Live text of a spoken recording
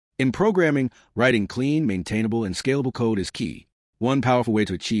In programming, writing clean, maintainable, and scalable code is key. One powerful way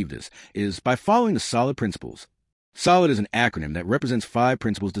to achieve this is by following the SOLID principles. SOLID is an acronym that represents 5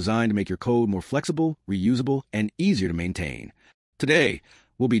 principles designed to make your code more flexible, reusable, and easier to maintain. Today,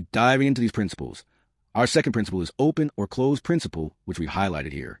 we'll be diving into these principles. Our second principle is open or closed principle, which we've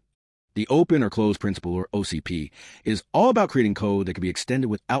highlighted here. The open or closed principle, or OCP, is all about creating code that can be extended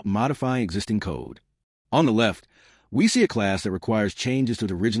without modifying existing code. On the left, we see a class that requires changes to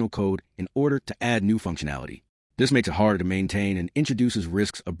the original code in order to add new functionality. This makes it harder to maintain and introduces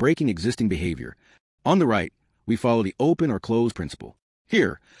risks of breaking existing behavior. On the right, we follow the open or closed principle.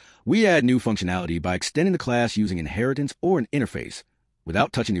 Here, we add new functionality by extending the class using inheritance or an interface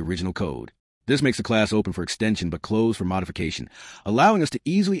without touching the original code. This makes the class open for extension but closed for modification, allowing us to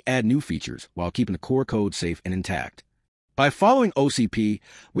easily add new features while keeping the core code safe and intact. By following OCP,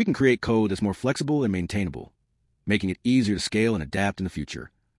 we can create code that's more flexible and maintainable, making it easier to scale and adapt in the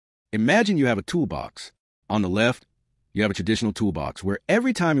future. Imagine you have a toolbox. On the left, you have a traditional toolbox where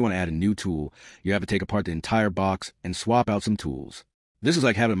every time you want to add a new tool, you have to take apart the entire box and swap out some tools. This is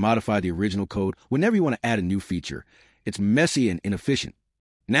like having to modify the original code whenever you want to add a new feature. It's messy and inefficient.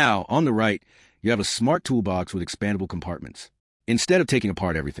 Now, on the right, you have a smart toolbox with expandable compartments. Instead of taking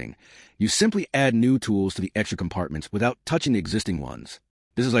apart everything, you simply add new tools to the extra compartments without touching the existing ones.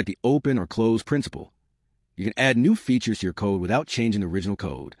 This is like the open or closed principle. You can add new features to your code without changing the original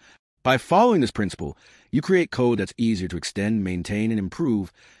code. By following this principle, you create code that's easier to extend, maintain, and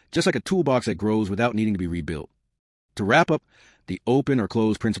improve, just like a toolbox that grows without needing to be rebuilt. To wrap up, the open or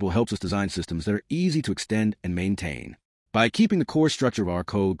closed principle helps us design systems that are easy to extend and maintain. By keeping the core structure of our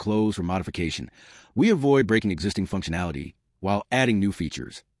code closed for modification, we avoid breaking existing functionality while adding new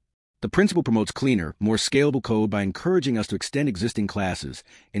features. The principle promotes cleaner, more scalable code by encouraging us to extend existing classes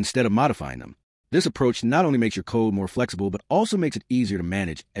instead of modifying them. This approach not only makes your code more flexible, but also makes it easier to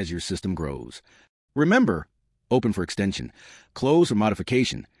manage as your system grows. Remember, open for extension, closed for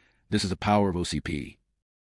modification. This is the power of OCP.